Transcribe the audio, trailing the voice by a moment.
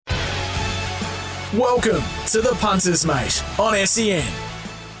Welcome to the Punters, mate, on SEN.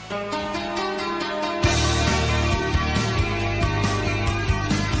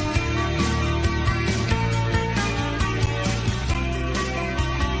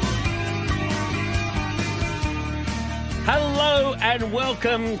 Hello and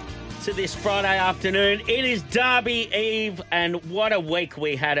welcome to this Friday afternoon. It is Derby Eve, and what a week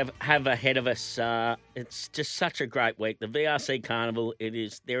we have ahead of us. It's just such a great week. The VRC Carnival,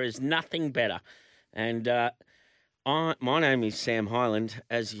 there is nothing better. And my name is Sam Hyland.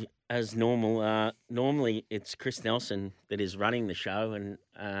 As normal, normally it's Chris Nelson that is running the show, and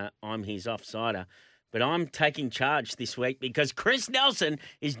I'm his offsider. But I'm taking charge this week because Chris Nelson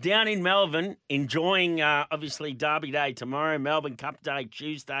is down in Melbourne enjoying, obviously, Derby Day tomorrow, Melbourne Cup Day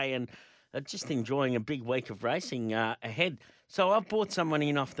Tuesday, and just enjoying a big week of racing ahead. So I've brought someone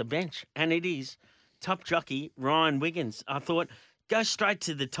in off the bench, and it is top jockey Ryan Wiggins. I thought, go straight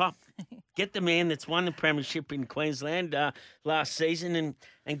to the top. Get the man that's won the premiership in Queensland last season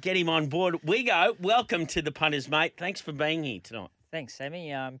and get him on board. Wiggo, welcome to the Punters, mate. Thanks for being here tonight. Thanks,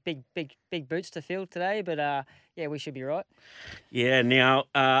 Sammy. Big boots to fill today, but yeah, we should be right. Yeah, now,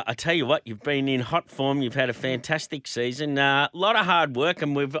 I tell you what, you've been in hot form. You've had a fantastic season. A lot of hard work,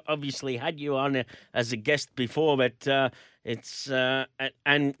 and we've obviously had you on as a guest before, but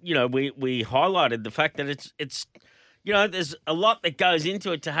and, you know, we highlighted the fact that it's you know, there's a lot that goes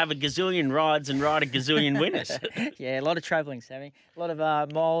into it to have a gazillion rides and ride a gazillion winners. Yeah, a lot of travelling, Sammy. A lot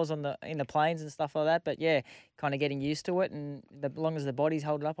of miles in the planes and stuff like that. But yeah, kind of getting used to it, and as long as the body's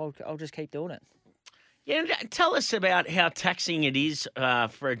holding up, I'll just keep doing it. Yeah, tell us about how taxing it is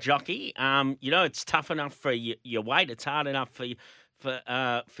for a jockey. You know, it's tough enough for your weight. It's hard enough for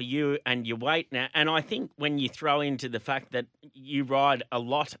you and your weight now. And I think when you throw into the fact that you ride a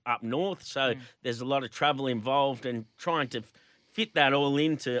lot up north, so there's a lot of travel involved, and trying to fit that all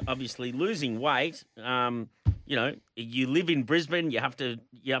into obviously losing weight. You know, you live in Brisbane, you have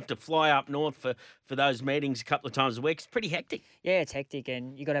to fly up north for those meetings a couple of times a week. It's pretty hectic. Yeah, it's hectic,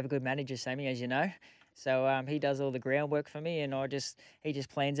 and you got to have a good manager, Sammy, as you know. So he does all the groundwork for me, and he just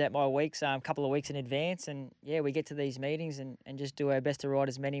plans out my weeks a couple of weeks in advance. And yeah, we get to these meetings and just do our best to ride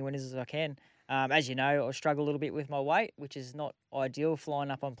as many winners as I can. As you know, I struggle a little bit with my weight, which is not ideal flying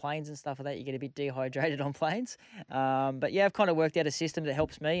up on planes and stuff like that. You get a bit dehydrated on planes. But yeah, I've kind of worked out a system that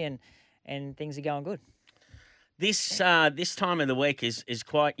helps me, and things are going good. This time of the week is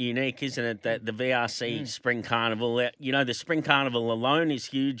quite unique, isn't it? The VRC Spring Carnival. You know, the Spring Carnival alone is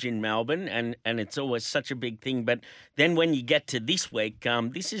huge in Melbourne, and it's always such a big thing. But then when you get to this week,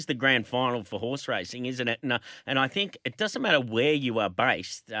 this is the grand final for horse racing, isn't it? And I think it doesn't matter where you are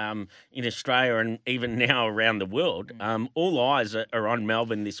based in Australia and even now around the world. All eyes are on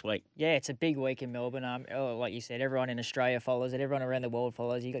Melbourne this week. Yeah, it's a big week in Melbourne. Like you said, everyone in Australia follows it. Everyone around the world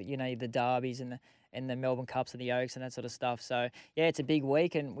follows. You got the derbies and the Melbourne Cups and the Oaks and that sort of stuff. So, yeah, it's a big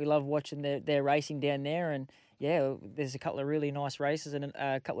week, and we love watching their racing down there. And, yeah, there's a couple of really nice races and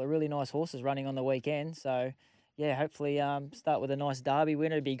a couple of really nice horses running on the weekend. So, yeah, hopefully start with a nice Derby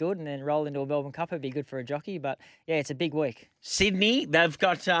winner would be good, and then roll into a Melbourne Cup would be good for a jockey. But, yeah, it's a big week. Sydney, they've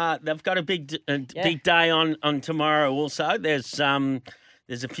got a big day on tomorrow also.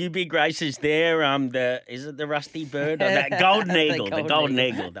 There's a few big races there. Is it the Rusty Bird or that Golden Eagle? The Golden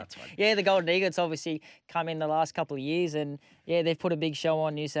Eagle, that's one. Yeah, the Golden Eagle. It's obviously come in the last couple of years, and yeah, they've put a big show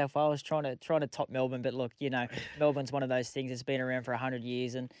on New South Wales, trying to top Melbourne. But look, you know, Melbourne's one of those things that's been around for 100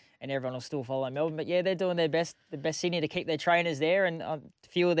 years, and everyone will still follow Melbourne. But yeah, they're doing the best Sydney to keep their trainers there, and a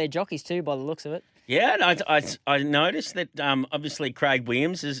few of their jockeys too, by the looks of it. Yeah, and I noticed that obviously Craig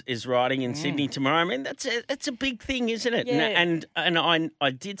Williams is riding in Sydney tomorrow. I mean, it's a big thing, isn't it? Yeah. And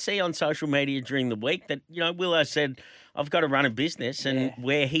I did see on social media during the week that, you know, Willow said, I've got to run a business, and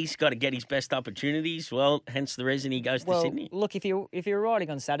where he's got to get his best opportunities, well, hence the reason he goes to Sydney. Look, if you're riding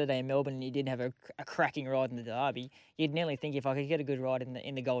on Saturday in Melbourne and you didn't have a cracking ride in the Derby, you'd nearly think if I could get a good ride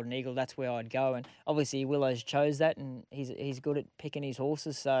in the Golden Eagle, that's where I'd go. And obviously Willow's chose that, and he's good at picking his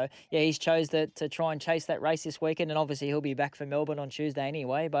horses. So yeah, he's chose to try and chase that race this weekend, and obviously he'll be back for Melbourne on Tuesday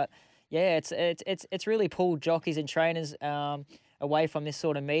anyway. But yeah, it's really pulled jockeys and trainers away from this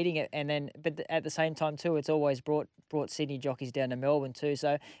sort of meeting, but at the same time too, it's always brought Sydney jockeys down to Melbourne too.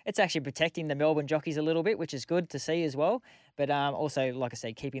 So it's actually protecting the Melbourne jockeys a little bit, which is good to see as well. But also, like I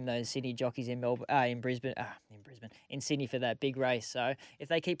said, keeping those Sydney jockeys in Sydney for that big race. So if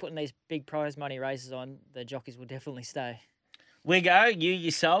they keep putting these big prize money races on, the jockeys will definitely stay. Wiggo, you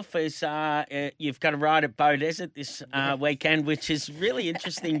yourself you've got a ride at Bow Desert this weekend, which is really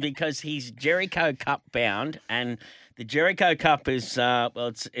interesting because he's Jericho Cup bound, and The Jericho Cup is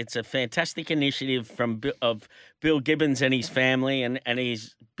it's a fantastic initiative of Bill Gibbons and his family, and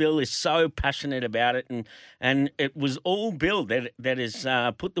Bill is so passionate about it, and it was all Bill that has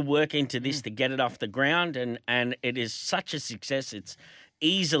put the work into this to get it off the ground, and it is such a success. It's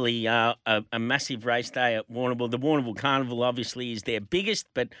easily a massive race day at Warrnambool. The Warrnambool Carnival obviously is their biggest,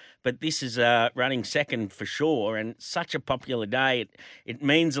 but this is running second for sure, and such a popular day. It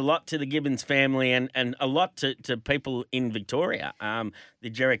means a lot to the Gibbons family and a lot to people in Victoria, the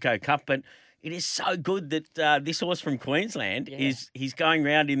Jericho Cup. But it is so good that this horse from Queensland he's going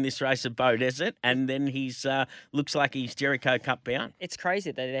round in this race at Bow Desert, and then he's looks like he's Jericho Cup bound. It's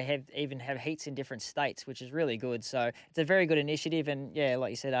crazy that they even have heats in different states, which is really good. So it's a very good initiative, and like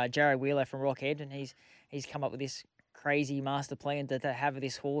you said, Jared Wheeler from Rockhead, and he's come up with this crazy master plan to have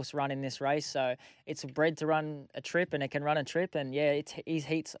this horse run in this race. So it's bred to run a trip, and it can run a trip, and his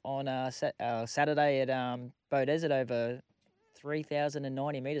heats on Saturday at Bow Desert over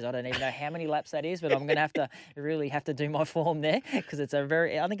 3,090 metres. I don't even know how many laps that is, but I'm going to really have to do my form there, because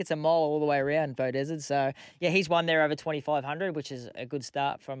I think it's a mile all the way around Bow Desert. So he's won there over 2,500, which is a good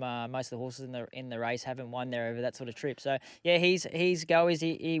start from most of the horses in the race haven't won there over that sort of trip. So he's go is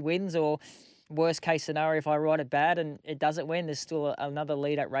he wins, or worst case scenario, if I ride it bad and it doesn't win, there's still another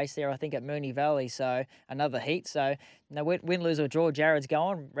lead-up race there, I think, at Moonee Valley. So another heat. So no, win, lose or draw, Jared's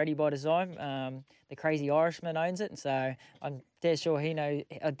going, ready by design. The Crazy Irishman owns it, and so I dare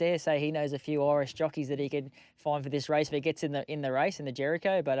say he knows a few Irish jockeys that he could find for this race if he gets in the race in the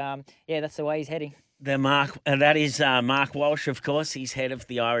Jericho. But that's the way he's heading. That is Mark Walsh, of course. He's head of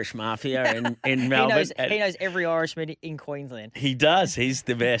the Irish Mafia in Melbourne. He knows every Irishman in Queensland. He does. He's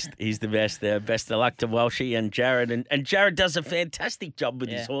the best. He's the best. Best of luck to Walshy and Jared. And Jared does a fantastic job with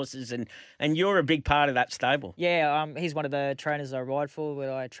his horses, and you're a big part of that stable. Yeah, he's one of the trainers I ride for when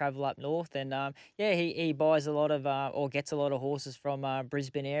I travel up north. And, he buys a lot of or gets a lot of horses from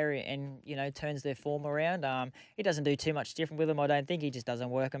Brisbane area and, turns their form around. He doesn't do too much different with them, I don't think. He just doesn't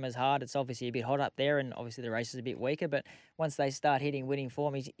work them as hard. It's obviously a bit hot up there, and obviously the race is a bit weaker, but once they start hitting winning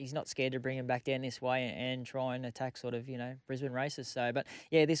form, he's not scared to bring them back down this way and try and attack sort of, Brisbane races. So, but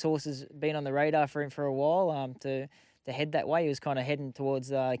this horse has been on the radar for him for a while to head that way. He was kind of heading towards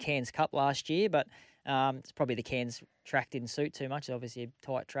Cairns Cup last year, but it's probably the Cairns track didn't suit too much. Obviously a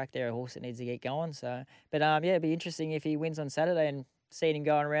tight track there, a horse that needs to get going. So, but it'd be interesting if he wins on Saturday, and seeing him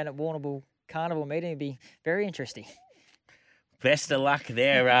going around at Warrnambool Carnival meeting would be very interesting. Best of luck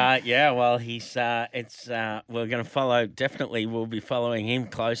there. He's we're going to follow. Definitely, we'll be following him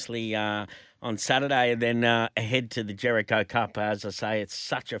closely on Saturday, and then ahead to the Jericho Cup. As I say, it's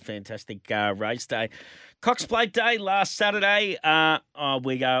such a fantastic race day. Cox Plate Day last Saturday. I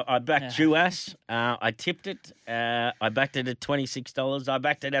backed Duas. I tipped it. I backed it at $26. I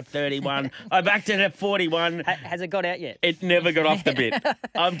backed it at $31. I backed it at $41. Has it got out yet? It never got off the bit.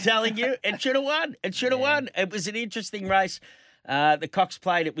 I'm telling you, it should have won. It should have won. It was an interesting race. The Cox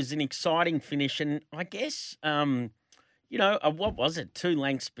Plate, it was an exciting finish, and I guess, what was it? 2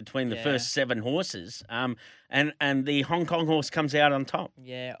 lengths between the first 7 horses, and the Hong Kong horse comes out on top.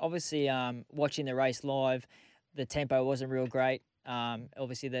 Yeah, obviously, watching the race live, the tempo wasn't real great.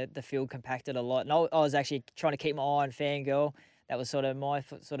 Obviously, the field compacted a lot, and I was actually trying to keep my eye on Fangirl. That was sort of my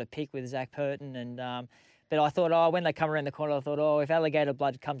sort of pick with Zach Purton, and but I thought, when they come around the corner, I thought, if Alligator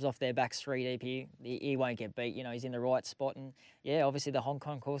Blood comes off their back 3 deep, he won't get beat. He's in the right spot. And, obviously the Hong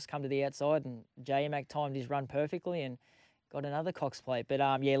Kong horse come to the outside, and J-Mac timed his run perfectly and got another Cox Plate. But,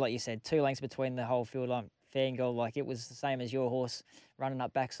 like you said, 2 lengths between the whole field. Fangirl, it was the same as your horse, running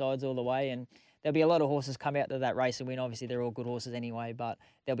up backsides all the way. And there'll be a lot of horses come out to that race and win. Obviously, they're all good horses anyway, but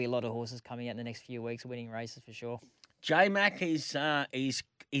there'll be a lot of horses coming out in the next few weeks winning races for sure. J-Mac, he's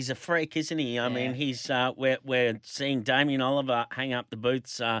a freak, isn't he? I mean, he's we're seeing Damien Oliver hang up the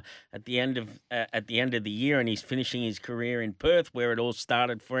boots at the end of the year, and he's finishing his career in Perth, where it all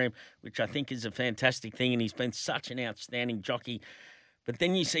started for him, which I think is a fantastic thing. And he's been such an outstanding jockey. But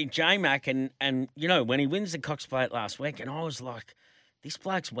then you see J-Mac, and when he wins the Cox Plate last week, and I was like, this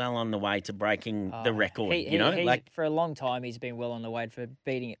bloke's well on the way to breaking the record. For a long time, he's been well on the way for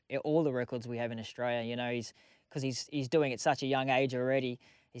beating all the records we have in Australia. Because he's doing it at such a young age already.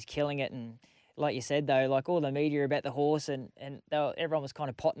 He's killing it. And like you said, though, like all the media about the horse, and everyone was kind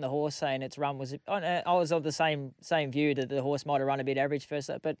of potting the horse, saying its run was... I was of the same view that the horse might have run a bit average first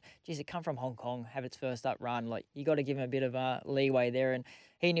up. But, geez, it come from Hong Kong, have its first up run. Like, you got to give him a bit of leeway there. And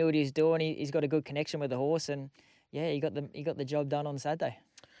he knew what he was doing. He's got a good connection with the horse. And, he got the job done on Saturday.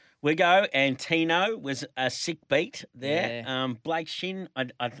 We go, and Tino was a sick beat there. Yeah. Blake Shin,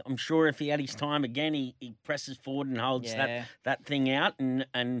 I'm sure if he had his time again, he presses forward and holds that thing out.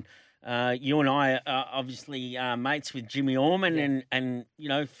 And You and I are obviously mates with Jimmy Orman, Yeah.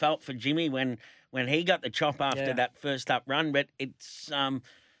 and felt for Jimmy when he got the chop after Yeah. that first up run. But it's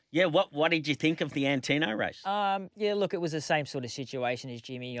yeah. What did you think of the Antino race? Yeah, look, it was the same sort of situation as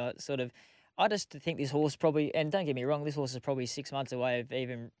Jimmy. I just think this horse probably, and don't get me wrong, this horse is probably 6 months away of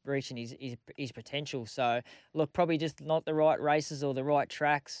even reaching his potential. So, look, probably just not the right races or the right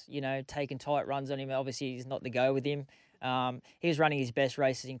tracks, taking tight runs on him. Obviously, he's not the go with him. He was running his best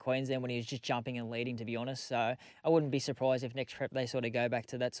races in Queensland when he was just jumping and leading, to be honest. So I wouldn't be surprised if next prep they sort of go back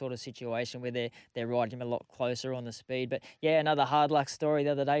to that sort of situation where they're riding him a lot closer on the speed. But yeah, another hard luck story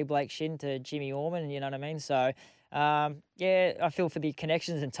the other day, Blake Shin to Jimmy Orman, you know what I mean? So yeah, I feel for the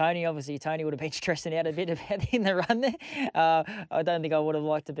connections and Tony. Obviously, Tony would have been stressing out a bit about in the run there. I don't think I would have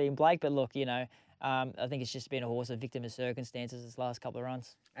liked to be in Blake, but look, I think it's just been a horse, a victim of circumstances this last couple of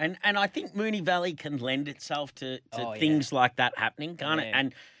runs. And I think Moonee Valley can lend itself to Oh, yeah. things like that happening, can't it? Yeah.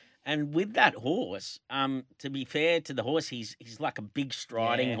 And with that horse, to be fair to the horse, he's like a big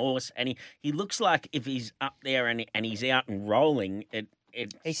striding Yeah. horse, and he looks like if he's up there and he's out and rolling,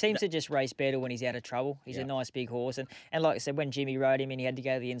 He seems to just race better when he's out of trouble. He's a nice big horse. And like I said, when Jimmy rode him and he had to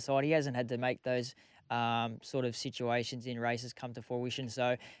go to the inside, he hasn't had to make those sort of situations in races come to fruition.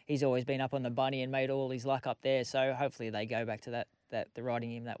 So he's always been up on the bunny and made all his luck up there. So hopefully they go back to that the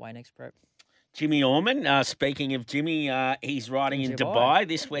riding him that way next prep. Jimmy Orman, speaking of Jimmy, he's riding in Dubai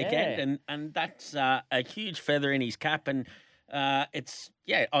this weekend, and that's a huge feather in his cap. And it's,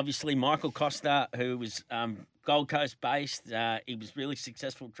 obviously Michael Costa, who was Gold Coast based. He was really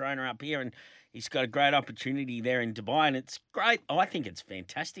successful trainer up here, and he's got a great opportunity there in Dubai. And it's great. I think it's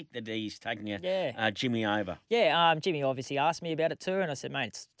fantastic that he's taking Jimmy over. Yeah, Jimmy obviously asked me about it too, and I said, mate,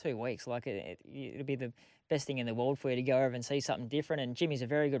 it's 2 weeks. Like it'll be the best thing in the world for you to go over and see something different. And Jimmy's a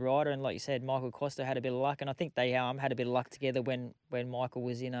very good rider, and like you said, Michael Costa had a bit of luck, and I think they had a bit of luck together when Michael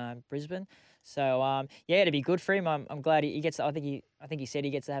was in Brisbane. So it'd be good for him. I'm glad he gets. I think he said he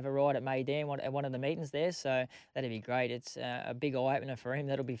gets to have a ride at Meydan at one of the meetings there. So that'd be great. It's a big eye opener for him.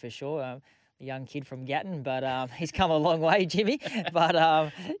 That'll be for sure. A young kid from Gatton, but he's come a long way, Jimmy.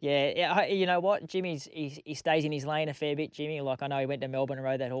 But you know what, he stays in his lane a fair bit, Jimmy. Like I know he went to Melbourne and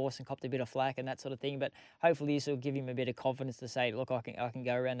rode that horse and copped a bit of flack and that sort of thing. But hopefully this will give him a bit of confidence to say, look, I can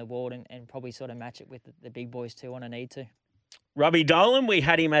go around the world and probably sort of match it with the big boys too when I need to. Robbie Dolan, we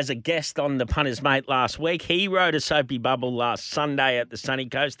had him as a guest on the Punters Mate last week. He rode a soapy bubble last Sunday at the Sunny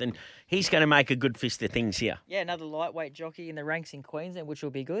Coast, and he's going to make a good fist of things here. Yeah, another lightweight jockey in the ranks in Queensland, which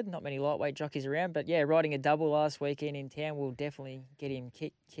will be good. Not many lightweight jockeys around, but yeah, riding a double last weekend in town will definitely get him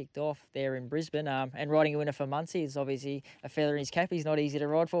kicked off there in Brisbane. And riding a winner for Muncie is obviously a feather in his cap. He's not easy to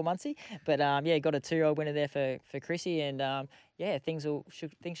ride for, Muncie, but got a 2-year-old winner there for Chrissy, and things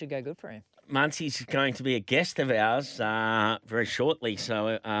should go good for him. Muncie's going to be a guest of ours very shortly,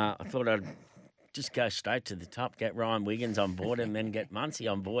 so I thought I'd just go straight to the top, get Ryan Wiggins on board, and then get Muncie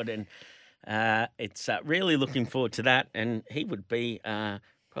on board, and it's really looking forward to that. And he would be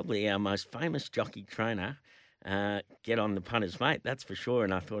probably our most famous jockey trainer. Get on the Punters Mate, that's for sure.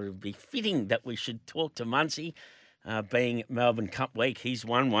 And I thought it would be fitting that we should talk to Muncie. Being Melbourne Cup week, he's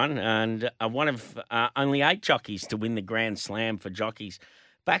won one, and one of only 8 jockeys to win the Grand Slam for jockeys.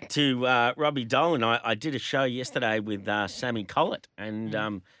 Back to Robbie Dolan. I did a show yesterday with Sammy Collett,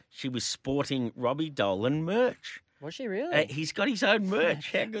 and she was sporting Robbie Dolan merch. Was she really? He's got his own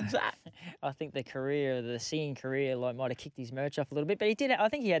merch. How good's that? I think the singing career, might have kicked his merch off a little bit, but he did. I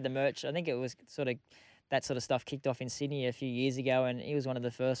think he had the merch. I think it was that sort of stuff kicked off in Sydney a few years ago, and he was one of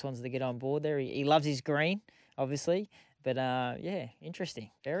the first ones to get on board there. He loves his green, obviously, but interesting,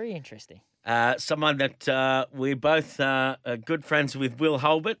 very interesting. Someone that we're both good friends with, Will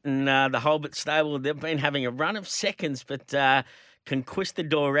Holbert, and the Holbert stable. They've been having a run of seconds, but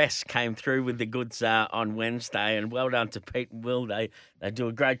Conquistadores came through with the goods on Wednesday, and well done to Pete and Will. They do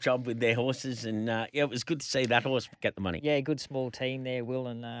a great job with their horses, and it was good to see that horse get the money. Yeah, good small team there, Will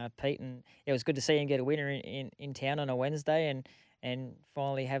and Pete, and it was good to see him get a winner in town on a Wednesday, and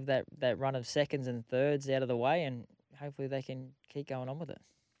finally have that run of seconds and thirds out of the way, and hopefully they can keep going on with it.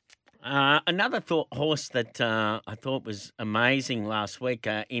 Another horse that I thought was amazing last week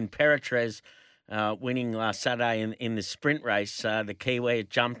in Peritres, winning last Saturday in the sprint race. The Kiwi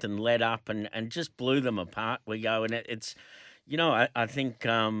jumped and led up and just blew them apart. We go, and it's, I think,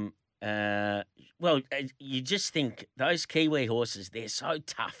 you just think those Kiwi horses, they're so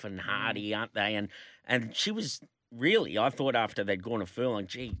tough and hardy, aren't they? And she was really, I thought after they'd gone a furlong,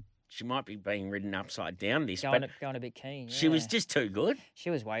 gee, she might be being ridden upside down going a bit keen. Yeah. She was just too good. She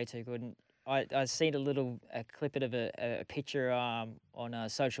was way too good. And I seen a clip of a picture on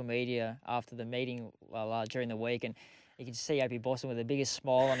social media after the meeting during the week, and You can see Opie Boston with the biggest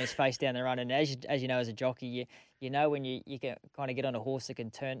smile on his face down the run. And as you know, as a jockey, you know when you can kind of get on a horse that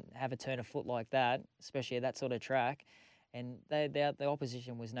can have a turn of foot like that, especially at that sort of track. And the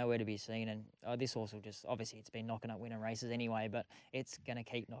opposition was nowhere to be seen. And this horse will just, obviously it's been knocking up winner races anyway, but it's going to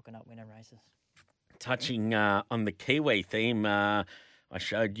keep knocking up winner races. Touching on the Kiwi theme, I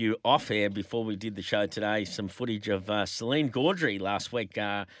showed you off air before we did the show today some footage of Celine Gaudry last week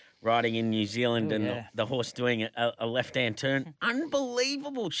riding in New Zealand the horse doing a left-hand turn.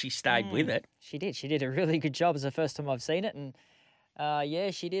 Unbelievable. She stayed with it. She did. She did a really good job. It's the first time I've seen it. And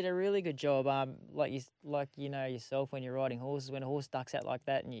she did a really good job. Like you know yourself when you're riding horses, when a horse ducks out like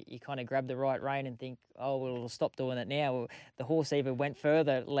that and you kind of grab the right rein and think, oh, well, we'll stop doing it now. Well, the horse even went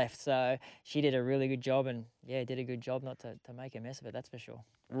further left. So she did a really good job and, did a good job not to make a mess of it, that's for sure.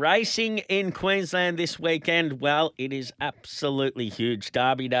 Racing in Queensland this weekend, well, it is absolutely huge.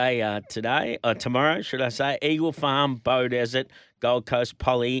 Derby Day tomorrow, should I say. Eagle Farm, Bow Desert, Gold Coast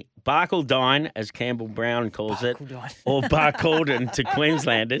Poly, Barcaldine, as Campbell Brown calls it, or Barcaldine to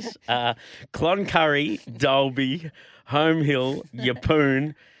Queenslanders, Cloncurry, Dalby, Home Hill,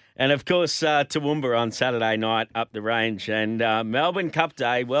 Yeppoon, and of course Toowoomba on Saturday night up the range. And Melbourne Cup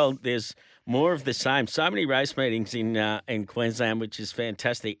Day, well, there's more of the same. So many race meetings in Queensland, which is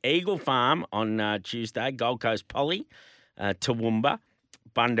fantastic. Eagle Farm on Tuesday, Gold Coast Poly, Toowoomba,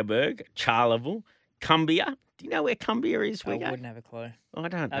 Bundaberg, Charleville, Cumbia. Do you know where Cumbia is? I wouldn't have a clue. I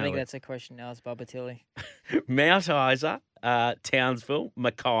don't know. I think that's a question to ask Bubba Tilly. Mount Isa, Townsville,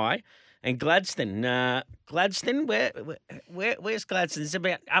 Mackay, and Gladstone. Gladstone, where's Gladstone? It's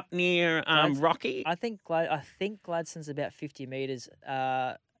about up near Rocky. I think Gladstone's about 50 metres.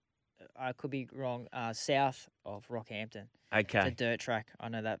 I could be wrong. South of Rockhampton. Okay. It's a dirt track. I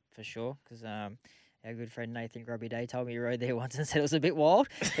know that for sure because our good friend Nathan Grubby Day told me he rode there once and said it was a bit wild.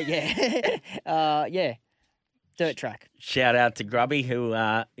 But dirt track. Shout out to Grubby, who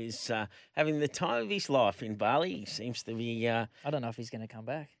is having the time of his life in Bali. He seems to be... I don't know if he's going to come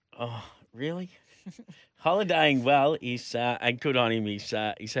back. Oh, really? Holidaying well. And good on him. He's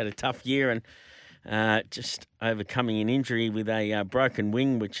had a tough year and just overcoming an injury with a broken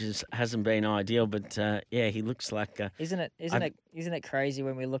wing, which hasn't been ideal. But, he looks like... Isn't it crazy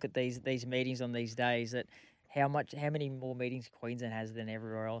when we look at these meetings on these days that how many more meetings Queensland has than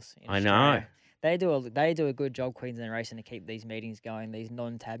everywhere else in Australia? Know. They do a good job, Queensland Racing, to keep these meetings going, these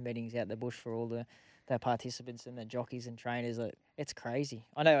non-tab meetings out the bush for all the participants and the jockeys and trainers. It's crazy.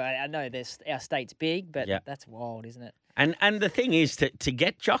 I know our state's big, but that's wild, isn't it? And the thing is to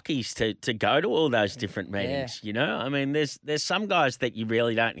get jockeys to go to all those different meetings, you know? I mean, there's some guys that you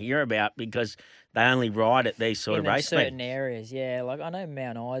really don't hear about because they only ride at these sort of race meetings. In certain areas, Like I know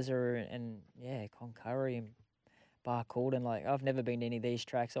Mount Isa and Cloncurry and Barcaldine. Like I've never been to any of these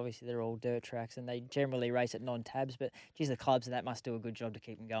tracks. Obviously, they're all dirt tracks, and they generally race at non-tabs. But geez, the clubs and that must do a good job to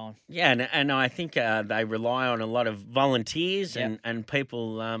keep them going. Yeah, and I think they rely on a lot of volunteers and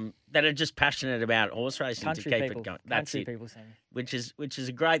people that are just passionate about horse racing to keep it going. That's it. People, Sammy. Which is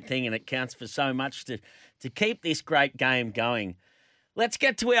a great thing, and it counts for so much to keep this great game going. Let's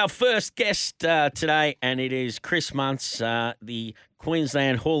get to our first guest today, and it is Chris Muntz, the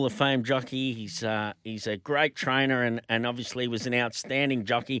Queensland Hall of Fame jockey. He's a great trainer and obviously was an outstanding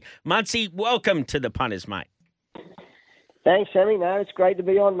jockey. Muntzy, welcome to the Punters, mate. Thanks, Sammy. No, it's great to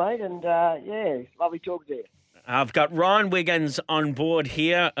be on, mate, and lovely talking to you. I've got Ryan Wiggins on board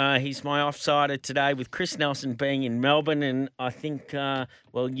here. He's my offsider today with Chris Nelson being in Melbourne, and I think, you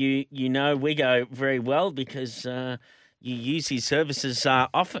know Wiggo very well because you use his services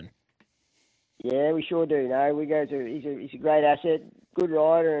often. Yeah, we sure do. No, he's a great asset, good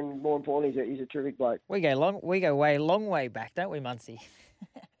rider, and more importantly, he's a terrific bloke. We go long way back, don't we, Muntzy?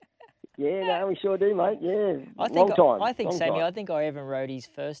 Yeah, no, we sure do, mate. Yeah, I think I even rode his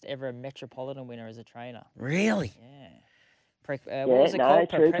first ever Metropolitan winner as a trainer. Really? Yeah. What was it called?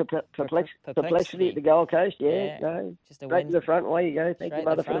 True. Perplexity at the Gold Coast. No, just straight to the front. Away you go. Thank you,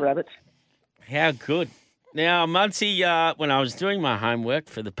 mother, for the rabbits. How good. Now, Muntzy, when I was doing my homework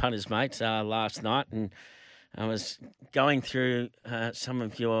for the Punters, mates, last night, and I was going through some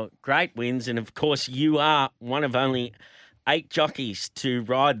of your great wins, and of course, you are one of only 8 jockeys to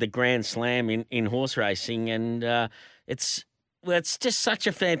ride the Grand Slam in horse racing, and it's just such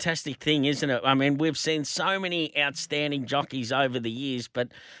a fantastic thing, isn't it? I mean, we've seen so many outstanding jockeys over the years, but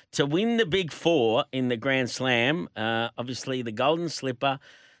to win the Big Four in the Grand Slam, obviously the Golden Slipper,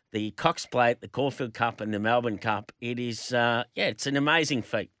 the Cox Plate, the Caulfield Cup, and the Melbourne Cup, it is, it's an amazing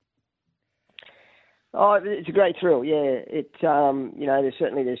feat. Oh, it's a great thrill. Yeah, there's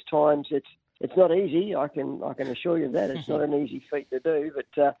times it's not easy. I can assure you of that it's not an easy feat to do.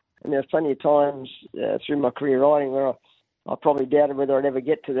 But and there's plenty of times through my career riding where I probably doubted whether I'd ever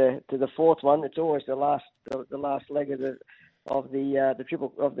get to the fourth one. It's always the last leg of the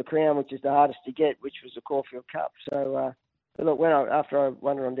triple of the crown, which is the hardest to get, which was the Caulfield Cup. So but look, after I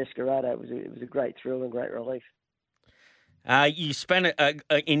won it on Desperado, it was a great thrill and great relief. You spent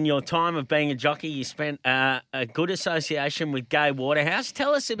in your time of being a jockey, you spent a good association with Gai Waterhouse.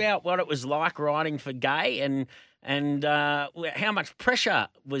 Tell us about what it was like riding for Gai and how much pressure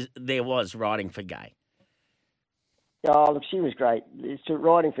there was riding for Gai. Oh, look, she was great.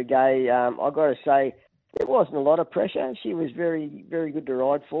 Riding for Gai, I've got to say, there wasn't a lot of pressure. She was very, very good to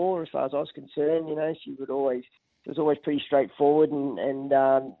ride for, as far as I was concerned. You know, she was always pretty straightforward, and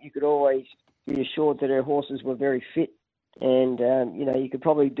you could always be assured that her horses were very fit. And, you know, you could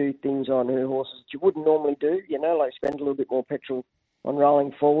probably do things on her horses that you wouldn't normally do, you know, like spend a little bit more petrol on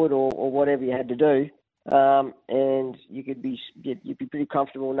rolling forward or whatever you had to do. And you'd be pretty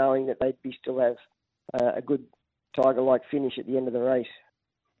comfortable knowing that they'd still have a good Tiger-like finish at the end of the race.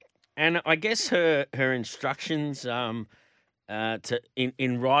 And I guess her instructions in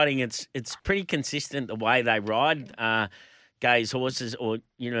riding, it's pretty consistent the way they ride Gai's horses, or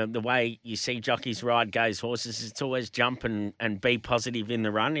the way you see jockeys ride Gai's horses. It's always jump and be positive in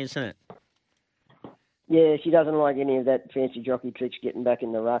the run, isn't it? Yeah, she doesn't like any of that fancy jockey tricks, getting back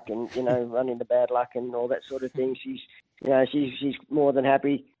in the ruck and run into bad luck and all that sort of thing. She's more than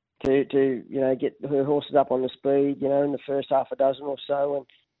happy to get her horses up on the speed, in the first half a dozen or so,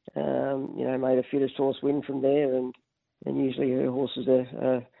 and may the fittest horse win from there. And usually her horses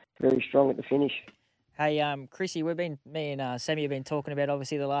are very strong at the finish. Hey, Chrissy, me and Sammy have been talking about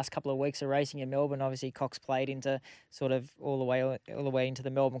obviously the last couple of weeks of racing in Melbourne. Obviously, Cox Plate into sort of all the way into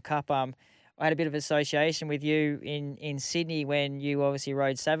the Melbourne Cup. I had a bit of association with you in Sydney when you obviously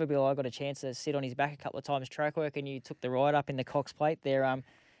rode Savabeel. I got a chance to sit on his back a couple of times track work, and you took the ride up in the Cox Plate there.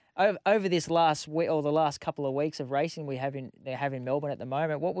 Over this last week or the last couple of weeks of racing they have in Melbourne at the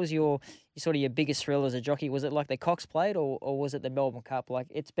moment, what was your biggest thrill as a jockey? Was it like the Cox Plate or was it the Melbourne Cup? Like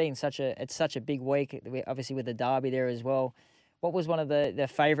it's such a big week, obviously with the Derby there as well. What was one of the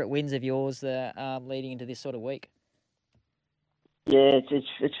favourite wins of yours leading into this sort of week? Yeah,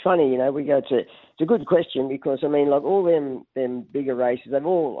 it's funny, we go to. It's a good question because like all them bigger races, they've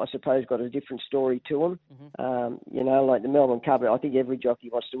all, I suppose, got a different story to them. Mm-hmm. Like the Melbourne Cup. I think every jockey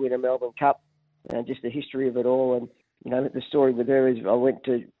wants to win a Melbourne Cup, just the history of it all. And the story with her is I went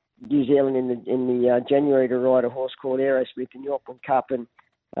to New Zealand in the January to ride a horse called Aerosmith in the Auckland Cup, and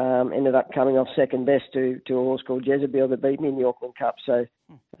ended up coming off second best to a horse called Jezebel that beat me in the Auckland Cup. So,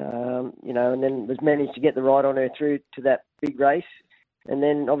 and then was managed to get the ride on her through to that big race. And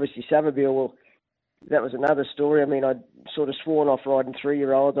then obviously Savabeel, well, that was another story. I'd sort of sworn off riding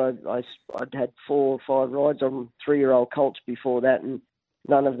 3-year-olds. I'd had 4 or 5 rides on 3-year-old colts before that, and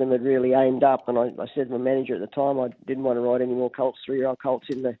none of them had really aimed up. And I said to my manager at the time I didn't want to ride any more colts, 3-year-old colts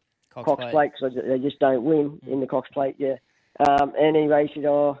in the Cox Plate because they just don't win in the Cox Plate, yeah. And anyway, he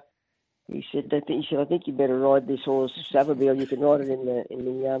said, I think you better ride this horse, Savabeel. You can ride it in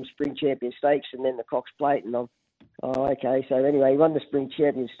the Spring Champion Stakes and then the Cox Plate. And okay. So anyway, he won the Spring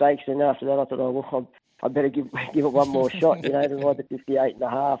Champion Stakes. And after that, I thought, I better give it one more shot, to ride the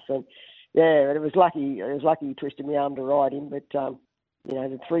 58.5. And yeah, it was lucky. He twisted my arm to ride him. But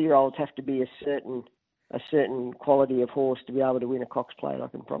the 3-year-olds have to be a certain quality of horse to be able to win a Cox Plate. I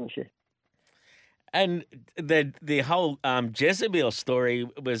can promise you. And the whole Jezebel story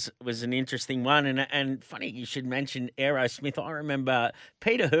was an interesting one, and funny you should mention Aerosmith. I remember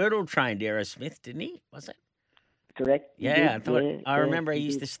Peter Hurdle trained Aerosmith, didn't he? Was it? Correct. Yeah, I remember he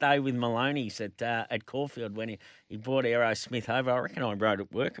used to stay with Maloney's at Caulfield when he brought Aerosmith over. I reckon I rode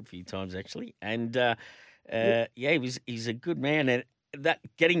at work a few times actually, and he's a good man. And that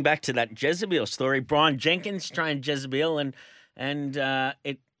getting back to that Jezebel story, Brian Jenkins trained Jezebel, and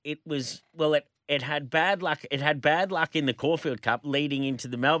it was It had bad luck. It had bad luck in the Caulfield Cup leading into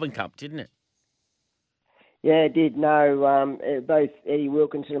the Melbourne Cup, didn't it? Yeah, it did. No, both Eddie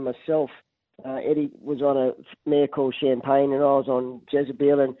Wilkinson and myself. Eddie was on a mare called Champagne, and I was on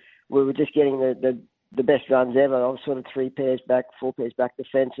Jezebel, and we were just getting the best runs ever. I was sort of 4 pairs back the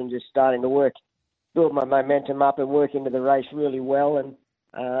fence, and just starting to build my momentum up and work into the race really well. And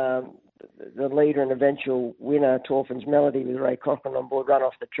the leader and eventual winner, Torfin's Melody, with Ray Cochran on board, run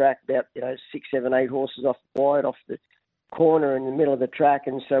off the track about 6, 7, 8 horses off the corner in the middle of the track,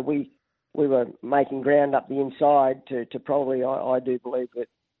 and so we were making ground up the inside to probably, I do believe that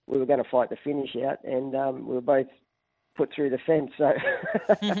we were going to fight the finish out, and we were both put through the fence, so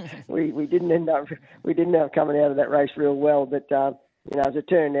we didn't end up coming out of that race real well. But as it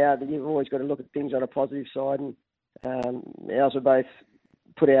turned out, you've always got to look at things on a positive side, and ours were both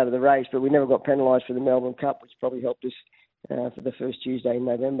put out of the race, but we never got penalised for the Melbourne Cup, which probably helped us for the first Tuesday in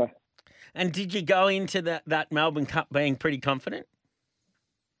November. And did you go into that Melbourne Cup being pretty confident?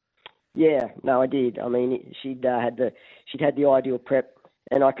 Yeah, no, I did. I mean, she'd had the ideal prep,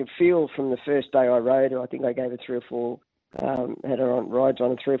 and I could feel from the first day I rode her. I think I gave her 3 or 4, had her on rides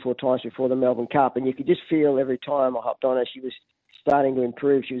on her 3 or 4 times before the Melbourne Cup, and you could just feel every time I hopped on her, she was starting to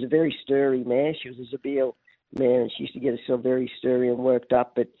improve. She was a very sturdy mare. She was a Zabeel mare, and she used to get herself very sturdy and worked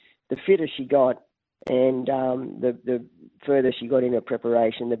up. But the fitter she got, and the further she got in her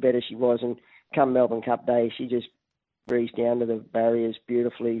preparation, the better she was. And come Melbourne Cup day, she just breezed down to the barriers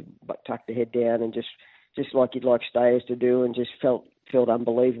beautifully, but tucked her head down and just like you'd like stayers to do, and just felt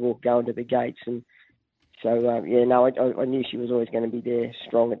unbelievable going to the gates. And so, I knew she was always going to be there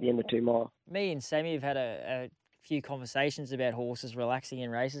strong at the end of 2 mile. Me and Sammy have had a few conversations about horses relaxing in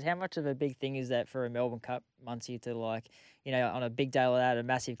races. How much of a big thing is that for a Melbourne Cup, Muncie, to on a big day like that, a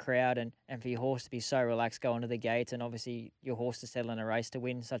massive crowd, and for your horse to be so relaxed going to the gates, and obviously your horse to settle in a race to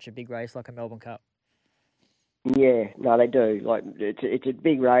win such a big race like a Melbourne Cup? Yeah, no, they do. Like it's a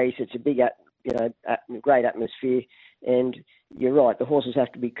big race. It's a big, great atmosphere. And you're right. The horses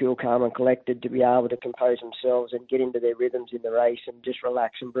have to be cool, calm, and collected to be able to compose themselves and get into their rhythms in the race and just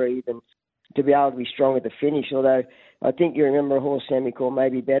relax and breathe, and to be able to be strong at the finish. Although I think you remember a horse, Sammy, called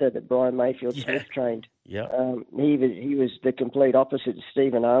Maybe Better that Brian Mayfield Smith trained. Yeah. He was the complete opposite.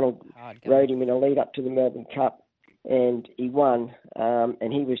 Stephen Arnold rode him in a lead up to the Melbourne Cup, and he won.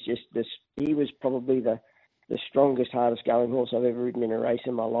 And he was just this. He was probably the strongest, hardest going horse I've ever ridden in a race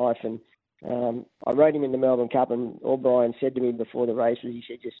in my life. And I rode him in the Melbourne Cup, and all Brian said to me before the race was, he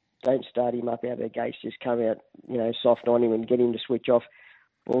said, just don't start him up out of the gates, just come out, soft on him and get him to switch off.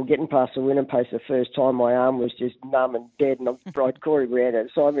 Well, getting past the winning post the first time, my arm was just numb and dead, and Corey Brown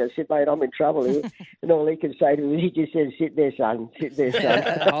outside me. I said, mate, I'm in trouble here. And all he could say to me, he just said, sit there, son, sit there,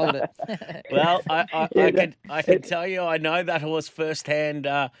 son. Hold it. Well, I can tell you, I know that horse firsthand,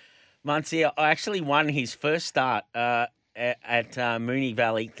 Muncie. I actually won his first start at Moonee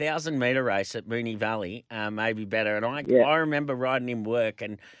Valley, 1,000-metre race at Moonee Valley, Maybe Better. And I remember riding him work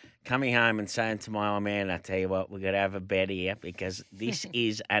and coming home and saying to my old man, I tell you what, we've got to have a bet here because this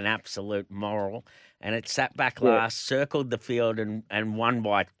is an absolute moral. And it sat back last, circled the field and won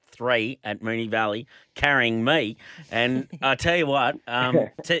by 3 at Moonee Valley, carrying me. And I tell you what,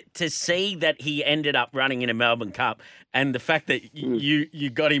 to see that he ended up running in a Melbourne Cup, and the fact that you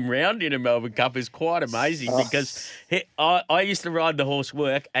got him round in a Melbourne Cup is quite amazing, because I used to ride the horse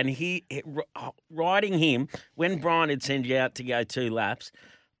work, and riding him, when Brian had sent you out to go 2 laps,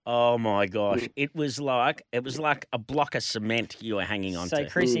 oh my gosh! It was like a block of cement you were hanging on to. So,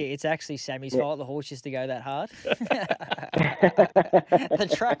 Chrissy, it's actually Sammy's fault the horse used to go that hard.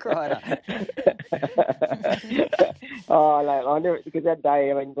 The truck rider. Oh, no, I knew it because that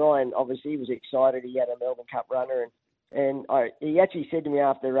day, I mean, Brian obviously was excited. He had a Melbourne Cup runner, and he actually said to me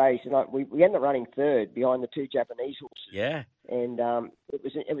after the race, and we ended up running 3rd behind the 2 Japanese horses. Yeah. And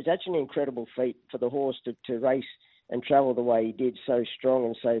it was actually an incredible feat for the horse to race and travel the way he did, so strong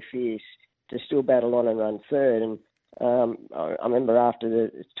and so fierce, to still battle on and run 3rd. And I remember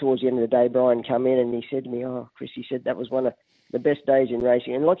towards the end of the day, Brian come in and he said to me, "Oh, Chris," he said, "that was one of the best days in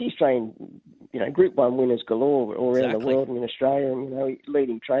racing." And like, he's trained, Group 1 winners galore all around the world and in Australia, and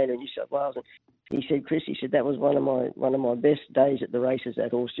leading trainer in New South Wales. And he said, "Chris," he said, "that was one of my best days at the races.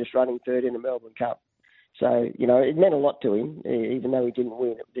 That horse just running 3rd in the Melbourne Cup." So it meant a lot to him, even though he didn't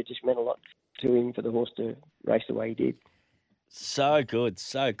win. It just meant a lot to him for the horse to race the way he did. So good,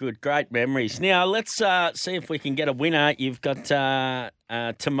 so good. Great memories. Now, let's see if we can get a winner. You've got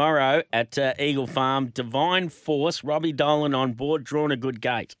tomorrow at Eagle Farm, Divine Force, Robbie Dolan on board, drawn a good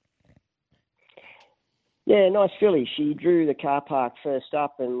gate. Yeah, nice filly. She drew the car park first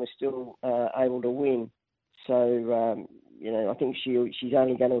up and was still able to win. So, I think she's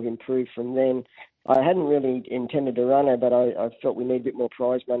only going to improve from then. I hadn't really intended to run her, but I felt we need a bit more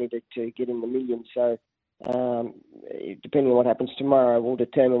prize money to get in the millions. So, depending on what happens tomorrow, we'll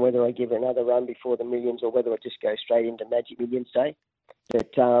determine whether I give her another run before the millions or whether I just go straight into Magic Millions Day. But,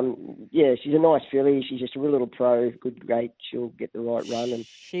 she's a nice filly. She's just a real little pro, good gate. She'll get the right run. And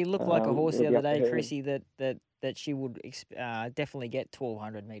she looked like a horse the other day, Chrissy, that she would definitely get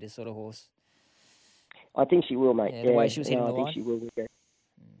 1,200 metres sort of horse. I think she will, mate. Yeah, the way she was hitting the line. I think she will. Yeah.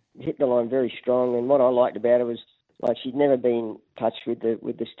 Hit the line very strong, and what I liked about her was, like, she'd never been touched with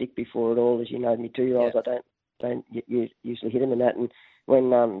the stick before at all. As you know, me 2-year-olds, I don't usually hit them in that. And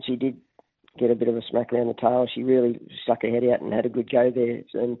when she did get a bit of a smack around the tail, she really stuck her head out and had a good go there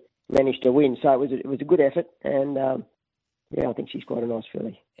and managed to win. So it was a good effort, and I think she's quite a nice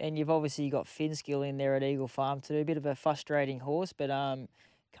filly. And you've obviously got Finskill in there at Eagle Farm too. A bit of a frustrating horse, but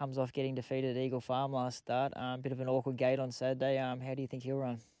comes off getting defeated at Eagle Farm last start. Bit of an awkward gate on Saturday. How do you think he'll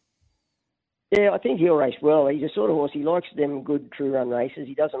run? Yeah, I think he'll race well. He's a sort of horse. He likes them good true run races.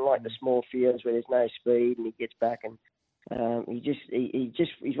 He doesn't like the small fields where there's no speed and he gets back. And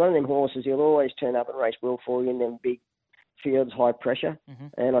he's one of them horses. He'll always turn up and race well for you in them big fields, high pressure. Mm-hmm.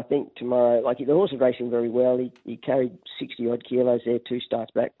 And I think tomorrow, the horse is racing very well. He carried 60 odd kilos there 2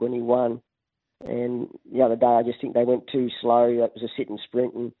 starts back when he won. And the other day, I just think they went too slow. That was a sit and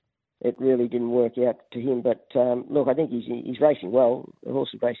sprint, and it really didn't work out to him. But look, I think he's racing well. The horse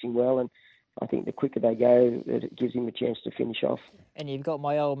is racing well, and I think the quicker they go, it gives him a chance to finish off. And you've got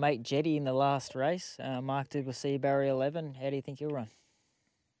my old mate Jetty in the last race. Mark Duplessis, barrier 11. How do you think he'll run?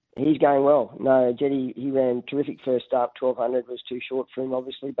 He's going well. No, Jetty, he ran terrific first up. 1200 was too short for him,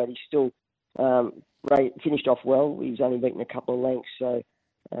 obviously, but he still finished off well. He's only beaten a couple of lengths, so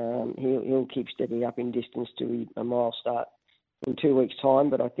he'll keep stepping up in distance to a mile start in 2 weeks' time.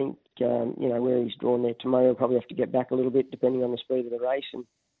 But I think, where he's drawn there tomorrow, he'll probably have to get back a little bit depending on the speed of the race, and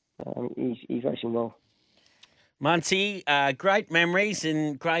he's racing well. Muncie, great memories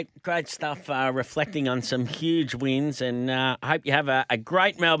and great stuff reflecting on some huge wins, and I hope you have a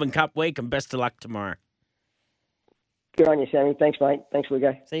great Melbourne Cup week and best of luck tomorrow. Good on you, Sammy. Thanks, mate. Thanks,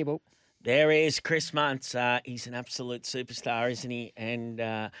 Wigo. See you, Bull. There is Chris Muntz. He's an absolute superstar, isn't he? And,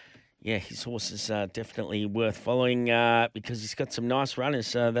 his horse is definitely worth following because he's got some nice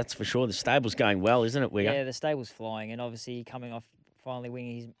runners, that's for sure. The stable's going well, isn't it, Wigo? Yeah, the stable's flying, and obviously coming off finally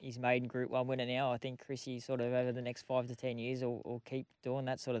winning his maiden Group 1 winner now. I think Chrissy sort of over the next 5 to 10 years will keep doing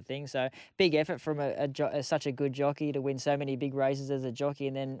that sort of thing. So big effort from such a good jockey to win so many big races as a jockey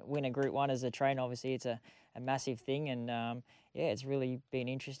and then win a Group 1 as a trainer. Obviously, it's a massive thing. And, it's really been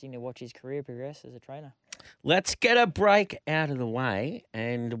interesting to watch his career progress as a trainer. Let's get a break out of the way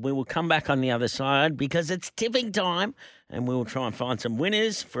and we will come back on the other side because it's tipping time and we will try and find some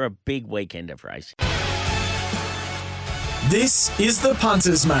winners for a big weekend of racing. This is the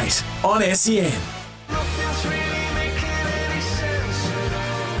Punters, mate, on SEN.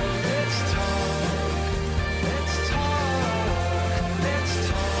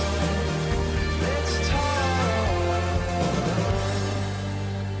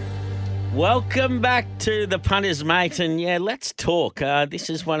 Welcome back to the Punters, mate, and let's talk. This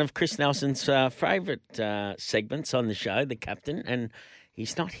is one of Chris Nelson's favourite segments on the show, the captain, and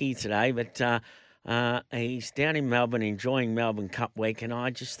he's not here today, but he's down in Melbourne enjoying Melbourne Cup week, and I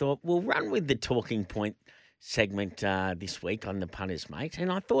just thought we'll run with the talking point segment this week on the Punters, mate.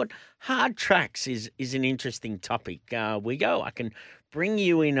 And I thought hard tracks is an interesting topic. I can bring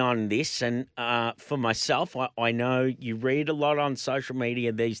you in on this, and for myself, I know you read a lot on social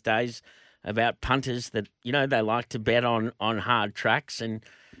media these days about punters that, they like to bet on hard tracks, and,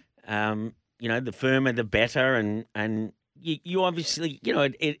 the firmer the better, and you obviously,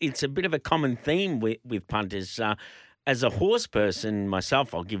 it's a bit of a common theme with punters. As a horse person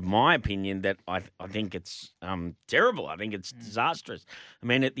myself, I'll give my opinion that I think it's terrible. I think it's disastrous. I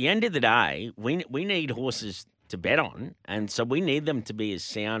mean, at the end of the day, we need horses to bet on, and so we need them to be as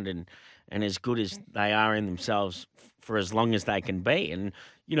sound and as good as they are in themselves for as long as they can be. And,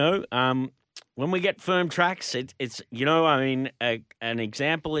 when we get firm tracks, it's an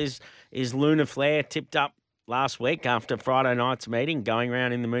example is Luna Flare tipped up last week after Friday night's meeting, going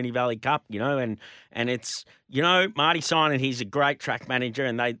around in the Moonee Valley Cup, and it's, Marty Sinan, he's a great track manager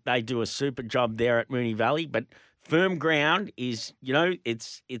and they do a super job there at Moonee Valley, but firm ground is,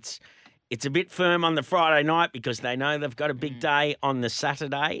 it's a bit firm on the Friday night because they know they've got a big day on the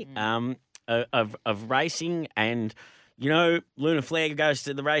Saturday of racing, and, Luna Flare goes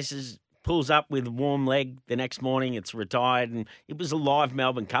to the races, pulls up with a warm leg the next morning, it's retired, and it was a live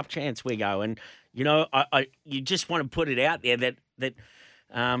Melbourne Cup chance we go. And, you just want to put it out there that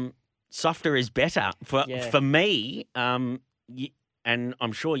softer is better. For me, and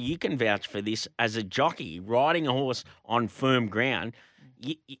I'm sure you can vouch for this, as a jockey, riding a horse on firm ground,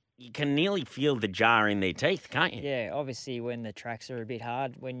 you can nearly feel the jar in their teeth, can't you? Yeah, obviously when the tracks are a bit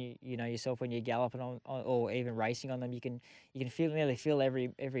hard, when you know yourself when you're galloping on or even racing on them, you can nearly feel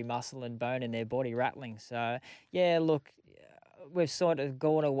every muscle and bone in their body rattling. So yeah, look, we've sort of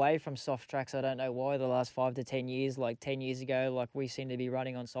gone away from soft tracks. I don't know why the last 5 to 10 years. Like 10 years ago, like we seem to be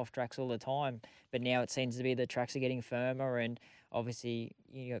running on soft tracks all the time, but now it seems to be the tracks are getting firmer, and obviously,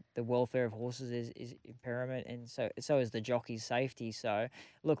 the welfare of horses is paramount, and so is the jockey's safety. So,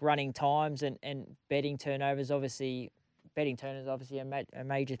 look, running times and betting turnovers, obviously, a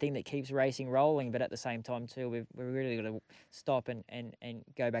major thing that keeps racing rolling. But at the same time, too, we've really got to stop and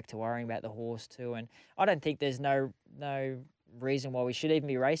go back to worrying about the horse too. And I don't think there's no reason why we should even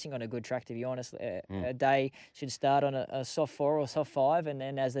be racing on a good track, to be honest. A day should start on a soft 4 or soft 5, and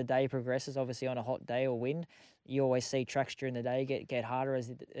then as the day progresses, obviously on a hot day or wind, you always see tracks during the day get harder as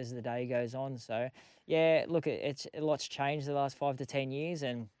the day goes on. So, yeah, look, it's a lot's changed the last 5 to 10 years,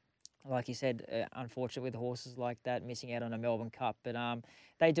 and like you said, unfortunate with horses like that missing out on a Melbourne Cup. But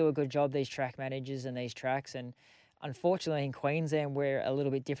they do a good job, these track managers and these tracks. And unfortunately in Queensland, we're a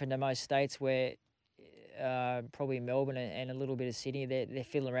little bit different to most states where probably Melbourne and a little bit of Sydney, they're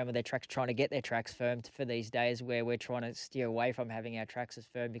fiddling around with their tracks, trying to get their tracks firm for these days where we're trying to steer away from having our tracks as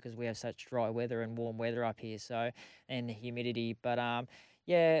firm because we have such dry weather and warm weather up here, so, and the humidity. But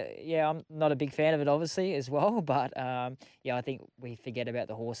yeah, I'm not a big fan of it, obviously, as well. But yeah, I think we forget about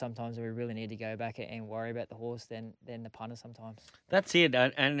the horse sometimes. We really need to go back and worry about the horse than the punter sometimes. That's it.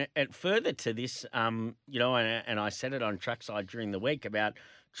 And further to this, you know, and I said it on Trackside during the week about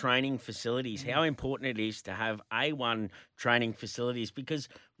training facilities, how important it is to have A1 training facilities, because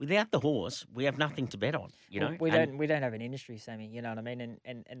without the horse, we have nothing to bet on. You know, we don't have an industry, Sammy. You know what I mean?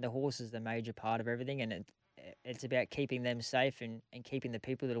 And the horse is the major part of everything, and it's about keeping them safe and keeping the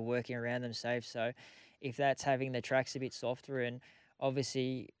people that are working around them safe. So if that's having the tracks a bit softer, and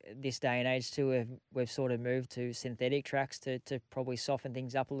obviously this day and age too, we've sort of moved to synthetic tracks to probably soften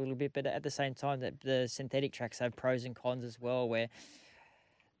things up a little bit. But at the same time, that the synthetic tracks have pros and cons as well, where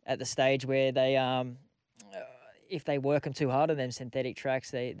at the stage where they if they work them too hard on them synthetic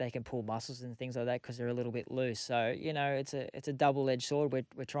tracks, they can pull muscles and things like that because they're a little bit loose. So, you know, it's a double-edged sword.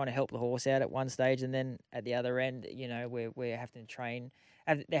 We're trying to help the horse out at one stage, and then at the other end, you know, we're having to train.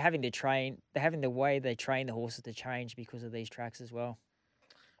 They're having the way they train the horses to change because of these tracks as well.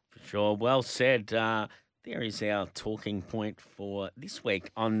 For sure. Well said. There is our talking point for this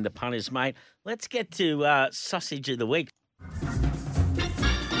week on the Punters, mate. Let's get to Sausage of the Week.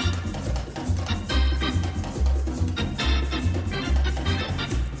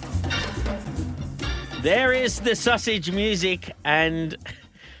 There is the sausage music, and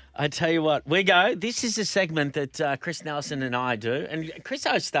I tell you what, we go. This is a segment that Chris Nelson and I do, and Chris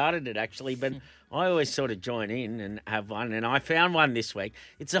O started it actually, but I always sort of join in and have one, and I found one this week.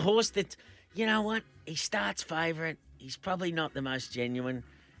 It's a horse that, you know what, he starts favourite, he's probably not the most genuine,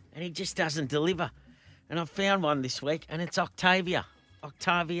 and he just doesn't deliver. And I found one this week, and it's Octavio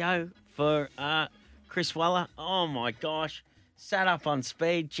for Chris Waller. Oh my gosh, sat up on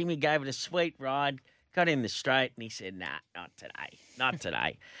speed, Jimmy gave it a sweet ride. Got in the straight, and he said, nah, not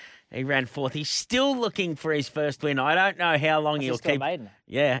today. He ran fourth. He's still looking for his first win. I don't know how long he'll keep.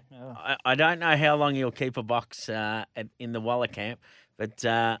 Yeah, oh. I don't know how long he'll keep a box in the Waller camp, but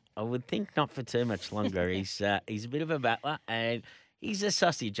I would think not for too much longer. He's a bit of a battler, and he's a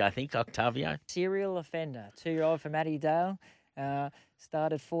sausage, I think, Octavio. Serial offender, 2-year-old from Matty Dale.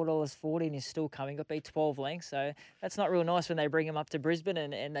 Started $4.40 and is still coming. Got beat 12 lengths, so that's not real nice when they bring him up to Brisbane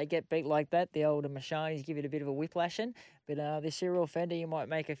and they get beat like that. The older Mashanis give it a bit of a whiplashing. But the serial offender, you might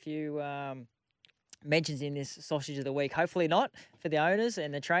make a few mentions in this Sausage of the Week. Hopefully not for the owners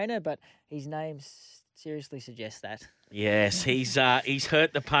and the trainer, but his name seriously suggests that. Yes, he's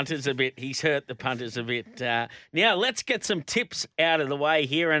hurt the punters a bit. Now, let's get some tips out of the way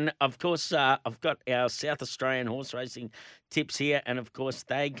here. And, of course, I've got our South Australian horse racing tips here. And, of course,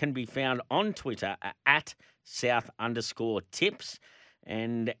 they can be found on Twitter at South_tips.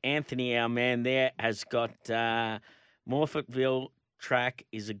 And Anthony, our man there, has got Morfettville track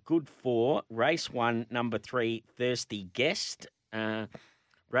is a good 4. Race 1, number 3, Thirsty Guest.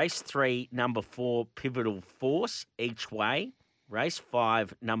 Race 3, number 4, Pivotal Force, each way. Race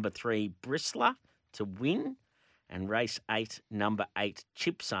 5, number 3, Bristler to win. And race 8, number 8,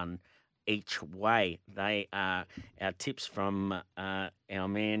 Chipsun, each way. They are our tips from our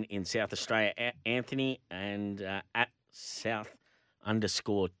man in South Australia, Anthony, and at South_tips.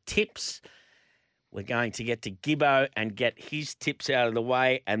 We're going to get to Gibbo and get his tips out of the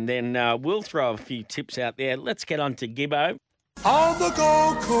way, and then we'll throw a few tips out there. Let's get on to Gibbo. On the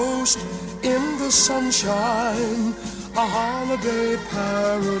Gold Coast, in the sunshine, a holiday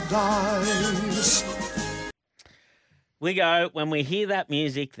paradise. We go, when we hear that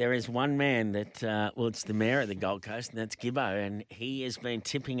music, there is one man that, it's the mayor of the Gold Coast, and that's Gibbo, and he has been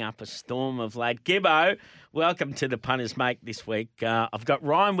tipping up a storm of late. Gibbo, welcome to the Punters, mate, this week. I've got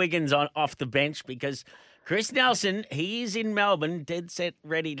Ryan Wiggins off the bench because Chris Nelson, he is in Melbourne, dead set,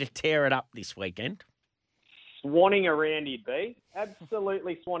 ready to tear it up this weekend. Swanning around, he'd be.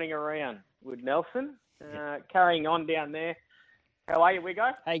 Absolutely swanning around with Nelson. Carrying on down there. How are you,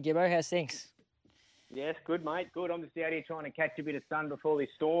 Wiggo? Hey, Gibbo, how's things? Yes, good, mate. Good. I'm just out here trying to catch a bit of sun before this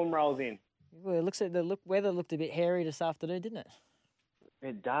storm rolls in. Well, it looks like weather looked a bit hairy this afternoon, didn't it?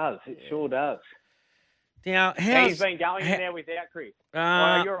 It does. It sure does. Now, He's been going in there without Chris. You're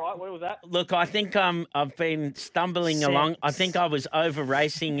right. What was that? Look, I think I've been stumbling along. I think I was over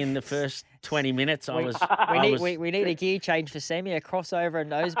racing in the first 20 minutes. We need a gear change for Sammy, a crossover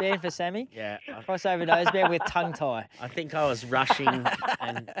and noseband for Sammy. Yeah. Crossover noseband with tongue tie. I think I was rushing,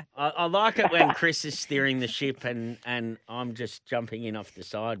 and I like it when Chris is steering the ship and I'm just jumping in off the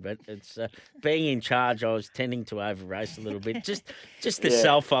side. But it's being in charge, I was tending to over race a little bit. Just the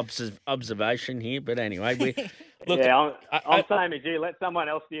self observation here. But anyway, look. Yeah, I'm same as you. Let someone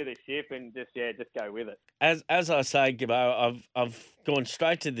else steer the ship and just go with it. As I say, Gibbo, I've gone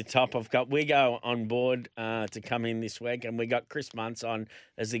straight to the top. I've got Wigo on board to come in this week, and we got Chris Muntz on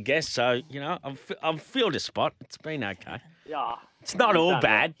as a guest. So I've filled a spot. It's been okay. Yeah, it's not all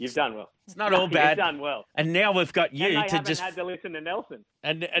bad. Well. You've done well. It's not all bad. You've done well. And now we've got you and to haven't just had to listen to Nelson.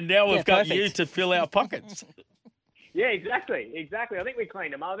 And now we've got perfect. you to fill our pockets. Yeah, exactly. I think we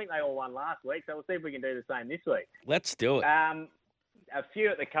cleaned them up. I think they all won last week, so we'll see if we can do the same this week. Let's do it. A few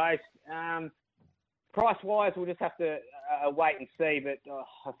at the coast. Price-wise, we'll just have to wait and see, but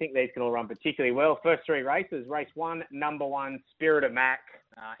I think these can all run particularly well. First three races. Race 1, number 1, Spirit of Mac,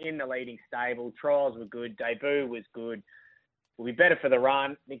 in the leading stable. Trials were good. Debut was good. Will be better for the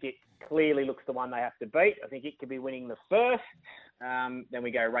run. I think it clearly looks the one they have to beat. I think it could be winning the first. Then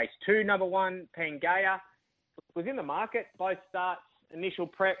we go race 2, number 1, Pangea. Was in the market, both starts. Initial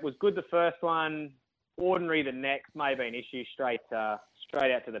prep was good the first one, ordinary the next, may be an issue straight out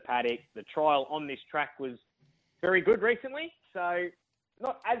to the paddock. The trial on this track was very good recently, so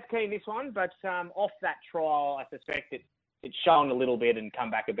not as keen this one, but off that trial, I suspect it's shown a little bit and come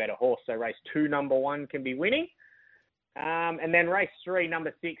back a better horse. So race 2, number 1 can be winning. And then race 3,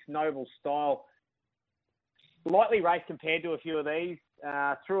 number 6, Noble Style. Lightly raced compared to a few of these.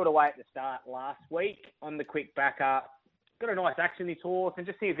 Threw it away at the start last week on the quick backup. Got a nice action, this horse, and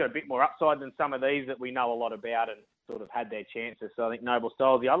just think he's got a bit more upside than some of these that we know a lot about and sort of had their chances. So I think Noble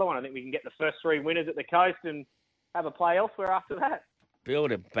Style is the other one. I think we can get the first 3 winners at the coast and have a play elsewhere after that.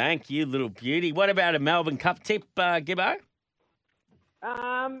 Build a bank, you little beauty. What about a Melbourne Cup tip, Gibbo?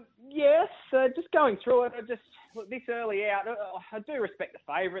 Yes, just going through it, look, this early out, I do respect the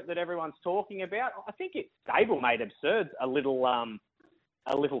favourite that everyone's talking about. I think it's stablemate Absurd a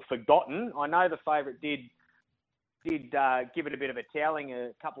little forgotten. I know the favourite did give it a bit of a toweling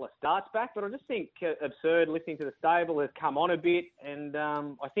a couple of starts back, but I just think Absurd, listening to the stable, has come on a bit, and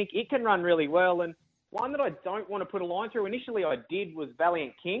I think it can run really well. And one that I don't want to put a line through, initially I did, was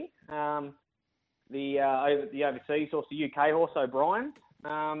Valiant King, the overseas horse, the UK horse, O'Brien.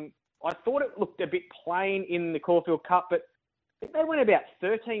 I thought it looked a bit plain in the Caulfield Cup, but I think they went about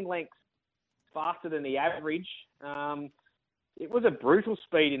 13 lengths faster than the average. It was a brutal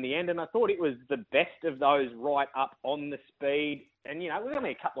speed in the end, and I thought it was the best of those right up on the speed. And, it was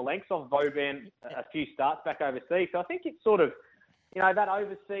only a couple of lengths off Vauban a few starts back overseas. So I think it's sort of, that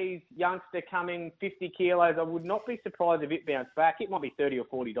overseas youngster coming 50 kilos, I would not be surprised if it bounced back. It might be $30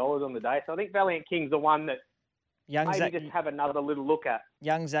 or $40 on the day. So I think Valiant King's the one that just have another little look at.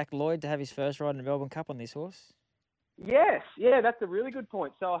 Young Zach Lloyd to have his first ride in the Melbourne Cup on this horse. Yes, that's a really good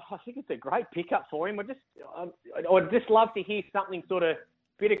point. So I think it's a great pickup for him. I'd just love to hear something sort of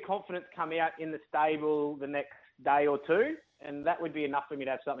bit of confidence come out in the stable the next day or two, and that would be enough for me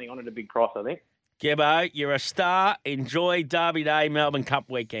to have something on at a big price, I think. Gibbo, you're a star. Enjoy Derby Day, Melbourne Cup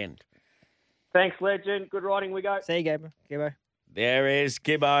weekend. Thanks, legend. Good riding, we go. See you, Gibbo. There is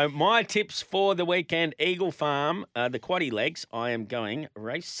Gibbo. My tips for the weekend: Eagle Farm, the quaddie legs. I am going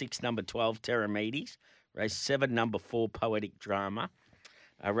race 6, number 12, Terramedes. Race 7, number 4, Poetic Drama.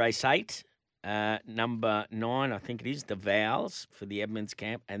 Race 8, number 9, I think it is, The Vows for the Edmonds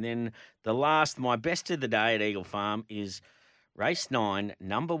camp. And then the last, my best of the day at Eagle Farm is race 9,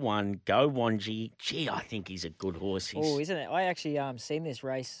 number 1, Go Wanji. Gee, I think he's a good horse. Oh, isn't it? I actually seen this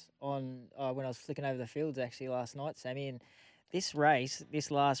race on when I was flicking over the fields actually last night, Sammy. And this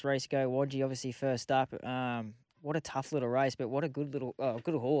last race, Go Wanji, obviously first up. What a tough little race, but what a good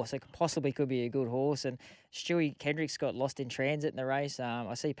horse. It possibly could be a good horse. And Stewie Kendricks got lost in transit in the race.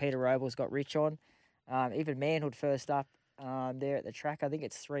 I see Peter Robles got rich on. Even Manhood first up there at the track. I think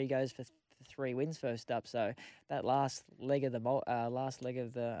it's 3 goes for 3 wins first up. So that last leg of the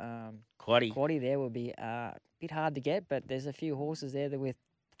quaddie there will be a bit hard to get, but there's a few horses there that with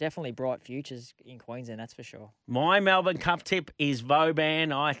definitely bright futures in Queensland, that's for sure. My Melbourne Cup tip is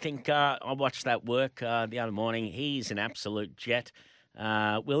Vauban. I think I watched that work the other morning. He's an absolute jet.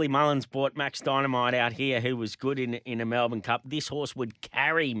 Willie Mullins brought Max Dynamite out here, who was good in a Melbourne Cup. This horse would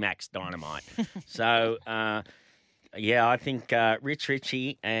carry Max Dynamite. So, I think Rich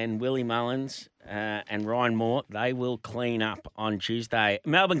Ritchie and Willie Mullins and Ryan Moore, they will clean up on Tuesday.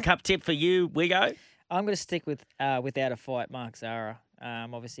 Melbourne Cup tip for you, Wigo? I'm going to stick with without a fight, Mark Zara.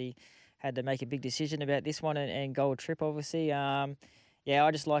 Obviously, had to make a big decision about this one and Gold Trip, obviously. I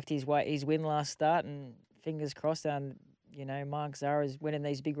just liked his win last start, and fingers crossed. Mark Zara is winning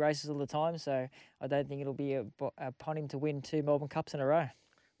these big races all the time, so I don't think it'll be upon him to win 2 Melbourne Cups in a row.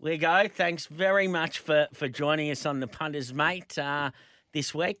 There you go. Thanks very much for joining us on the Punters, mate,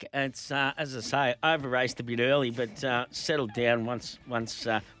 this week. It's, as I say, over-raced a bit early, but settled down once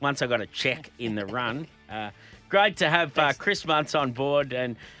I got a check in the run. Great to have Chris Muntz on board,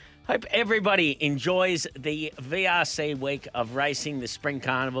 and hope everybody enjoys the VRC week of racing, the Spring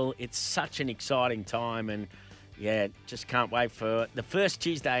Carnival. It's such an exciting time, and just can't wait for the first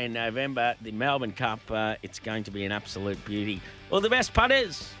Tuesday in November, the Melbourne Cup. It's going to be an absolute beauty. All the best,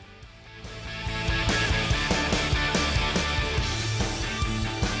 punters.